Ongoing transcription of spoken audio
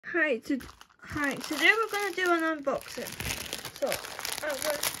Hi, today we're going to do an unboxing. So, I'm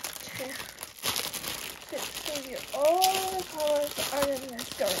going to show you all the colours that are in this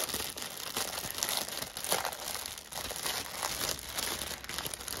jar.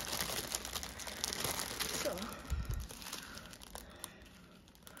 So,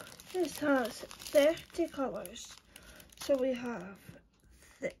 this has 30 colours. So we have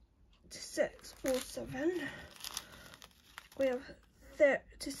 3607. We have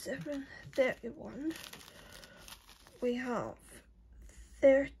 37, 31. We have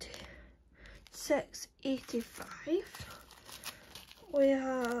 36, 85. We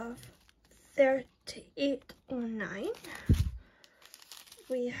have 38, 09.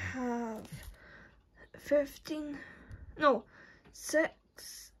 We have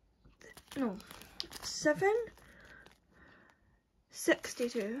 7,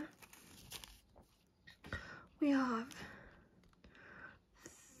 62. We have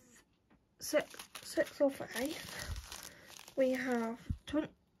 605. We have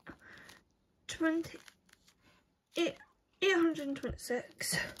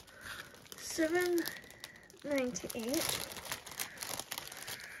 826. 798.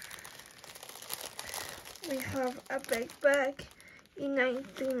 We have a big bag,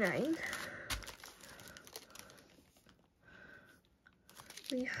 E99.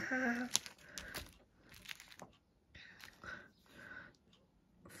 We have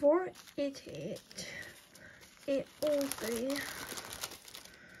 488, 803,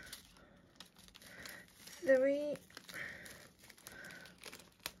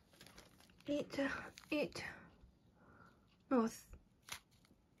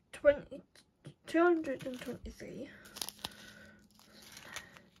 223,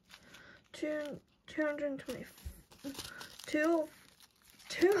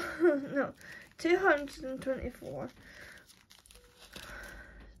 224,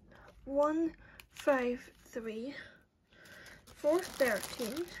 153,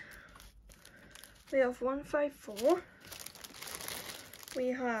 413. We have 154. We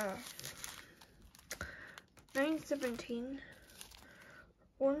have 917,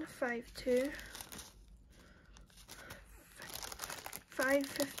 152,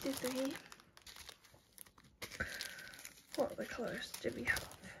 553. What other colours do we have?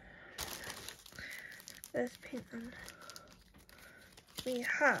 This painting. We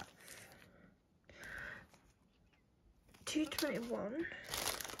have 221,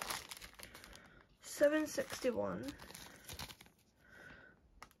 761,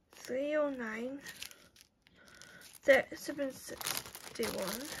 309,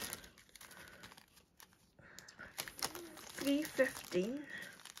 761, 315.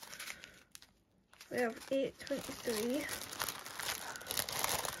 We have 823.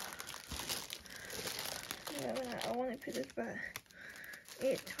 I want to put this back.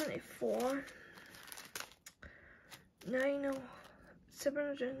 824.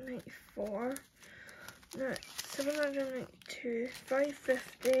 794. 792.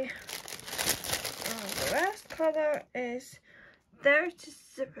 550. The last colour is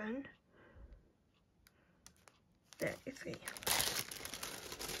 37. 33.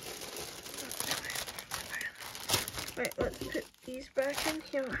 Right, let's put these back in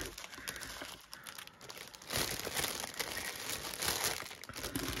here.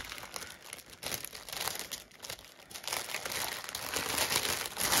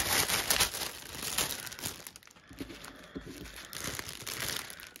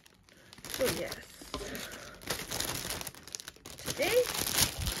 So yes, today,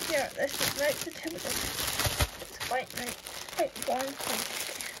 yeah, this is night the temperature. It's quite night, quite warm today.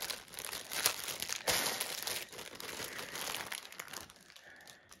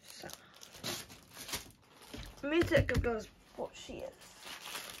 So, music goes what she is.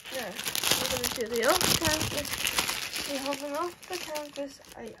 Now, we're going to do the off canvas. We have an off the canvas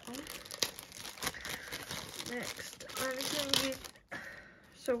item. Next, I'm going to use,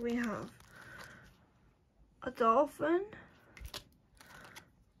 so we have a dolphin,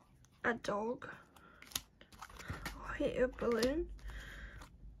 a dog, a helium balloon,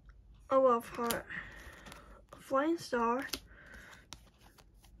 a love heart, a flying star,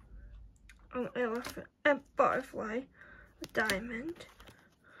 an elephant, a butterfly, a diamond,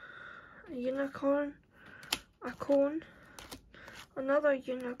 a unicorn, a cone, another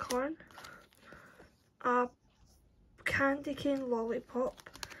unicorn, a candy cane lollipop,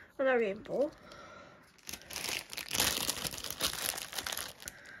 and a rainbow.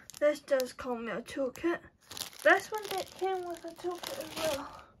 This does come with a toolkit. This one came with a toolkit as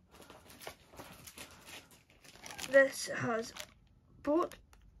well. This has boat,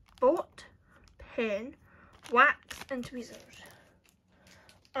 pen, wax and tweezers.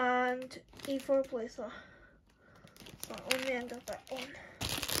 A and E4 Blazer. So on the end of that one.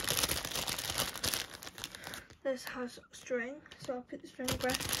 This has string, so I'll put the string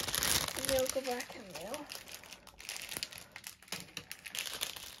back and they'll go back in there.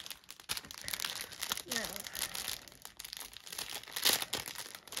 Now,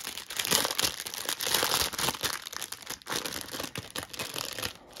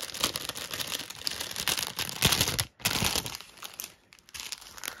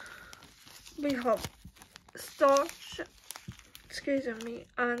 we have starch, excuse me,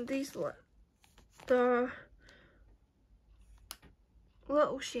 and these the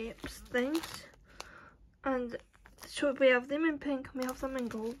little shapes things, and so we have them in pink and we have them in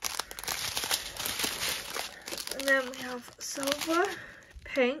gold, and then we have silver,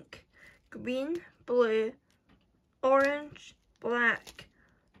 pink, green, blue, orange, black,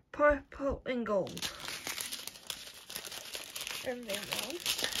 purple and gold. And then one.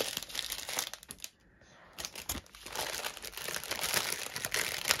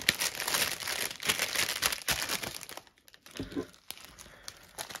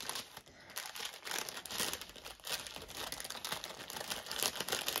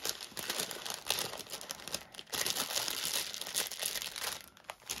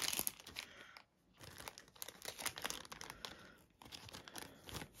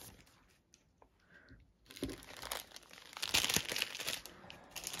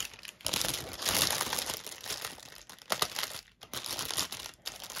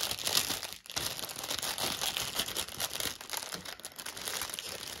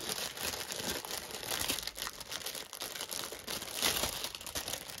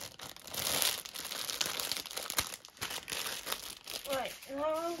 Right, now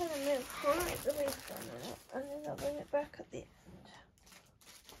I'm going to move hard away from it, and then I'll bring it back at the end.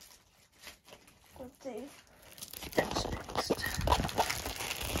 We'll do this next.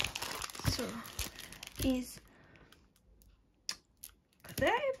 So, he's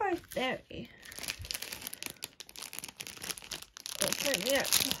 30 by 30. Yeah,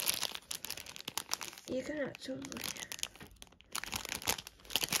 you can actually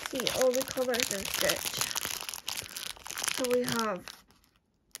see all the colours in stitch. So we have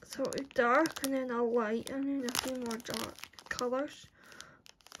sort of dark and then a light and then a few more dark colours.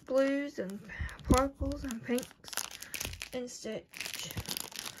 Blues and purples and pinks in stitch.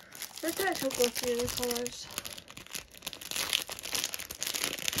 Let's actually go through the colours.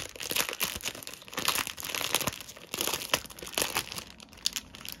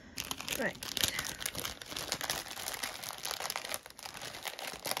 Right.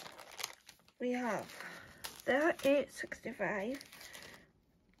 We have 3865.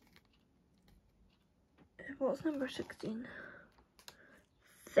 What's number 16?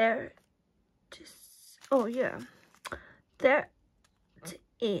 30. Oh yeah.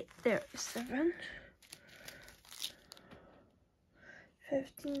 38, 37.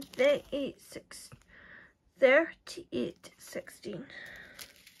 15, 38, 6. 38, 16.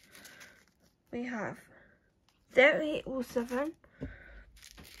 We have 3807.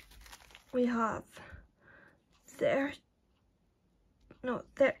 We have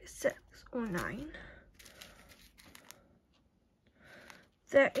 3609.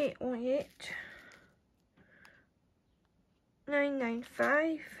 3808.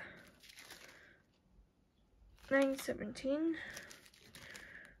 995. 917.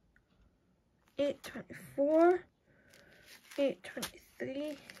 824.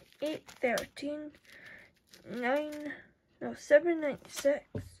 823. 813.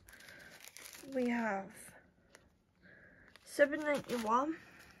 796. We have 791.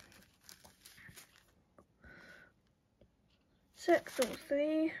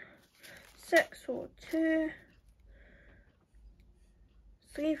 603. 602.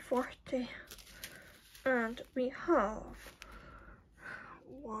 340. And we have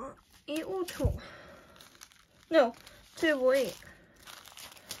 802. No, 208.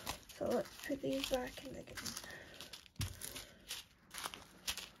 So let's put these back in again.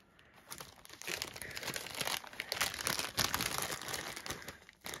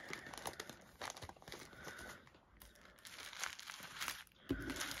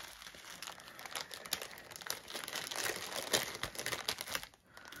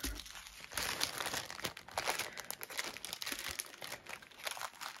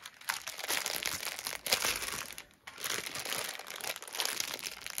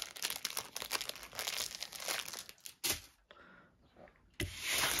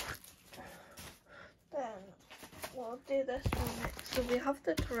 We'll do this one next. So we have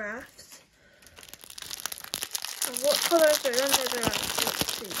the giraffes. And what colours are on the giraffes?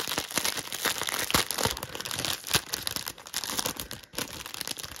 Let's see.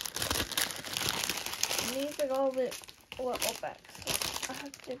 missing all the little bits. I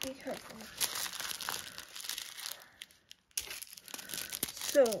have to be careful.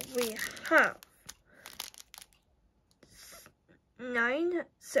 So we have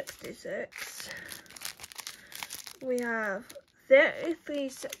 966. We have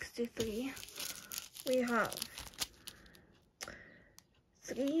 3363. We have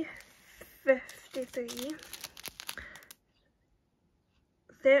 353.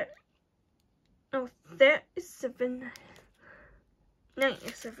 3797.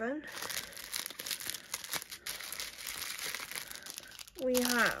 We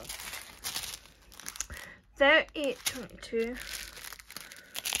have 3822.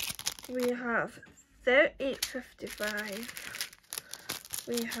 We have 3855.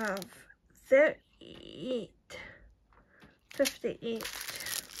 We have 3858.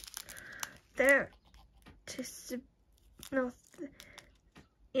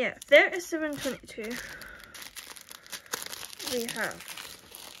 3722. We have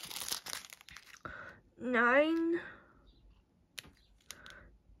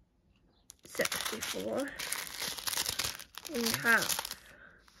 964. We have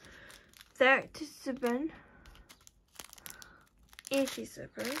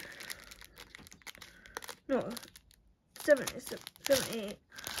 3787. No, 78.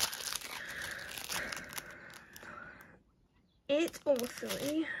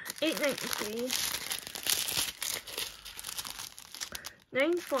 803. 893.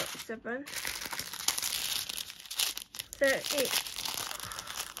 947.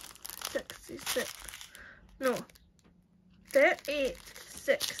 3866. No,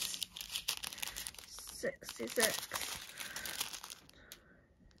 3666.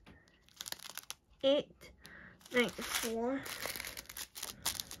 894.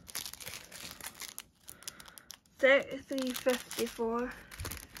 3354.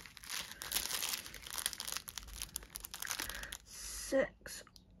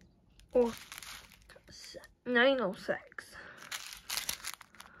 906.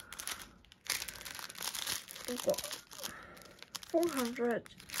 We've got 400.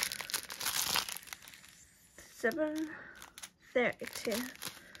 732.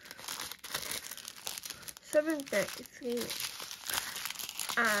 733.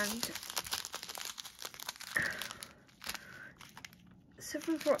 And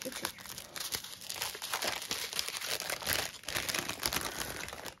 742.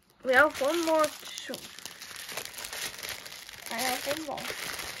 We have one more to show. I have one more.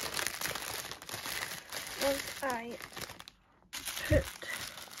 Once I put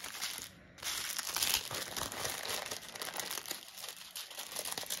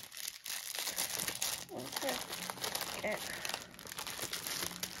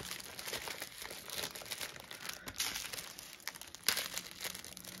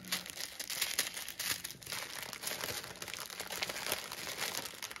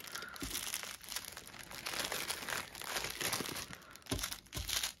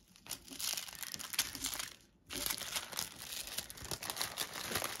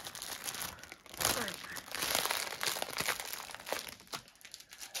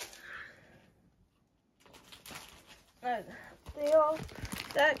they all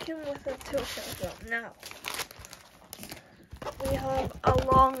that came with a tool shelf. Now we have a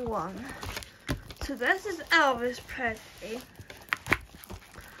long one. So this is Elvis Presley.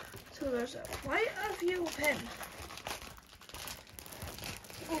 So there's quite a few pins.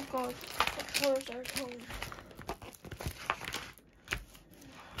 Oh god, the colors are coming.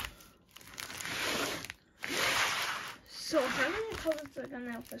 So how many colors are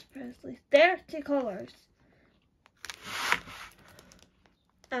in Elvis Presley? 30 colors.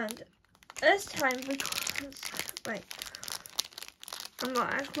 And this time, because, like, I'm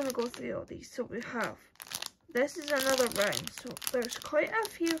not actually going to go through all these. So we have, this is another round. So there's quite a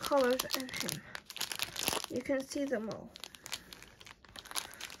few colours in him. You can see them all.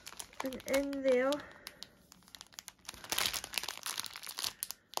 And in there.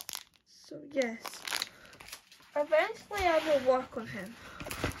 So yes. Eventually I will work on him.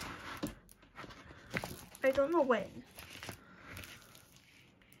 I don't know when.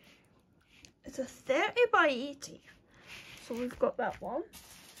 It's a 30 by 80. So we've got that one.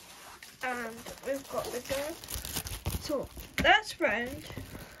 And we've got the gun. So that's round.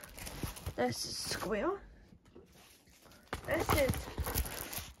 This is square. This is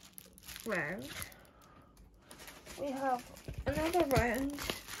round. We have another round.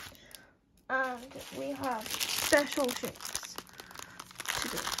 And we have special shapes to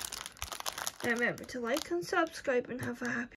do. Now remember to like and subscribe and have a happy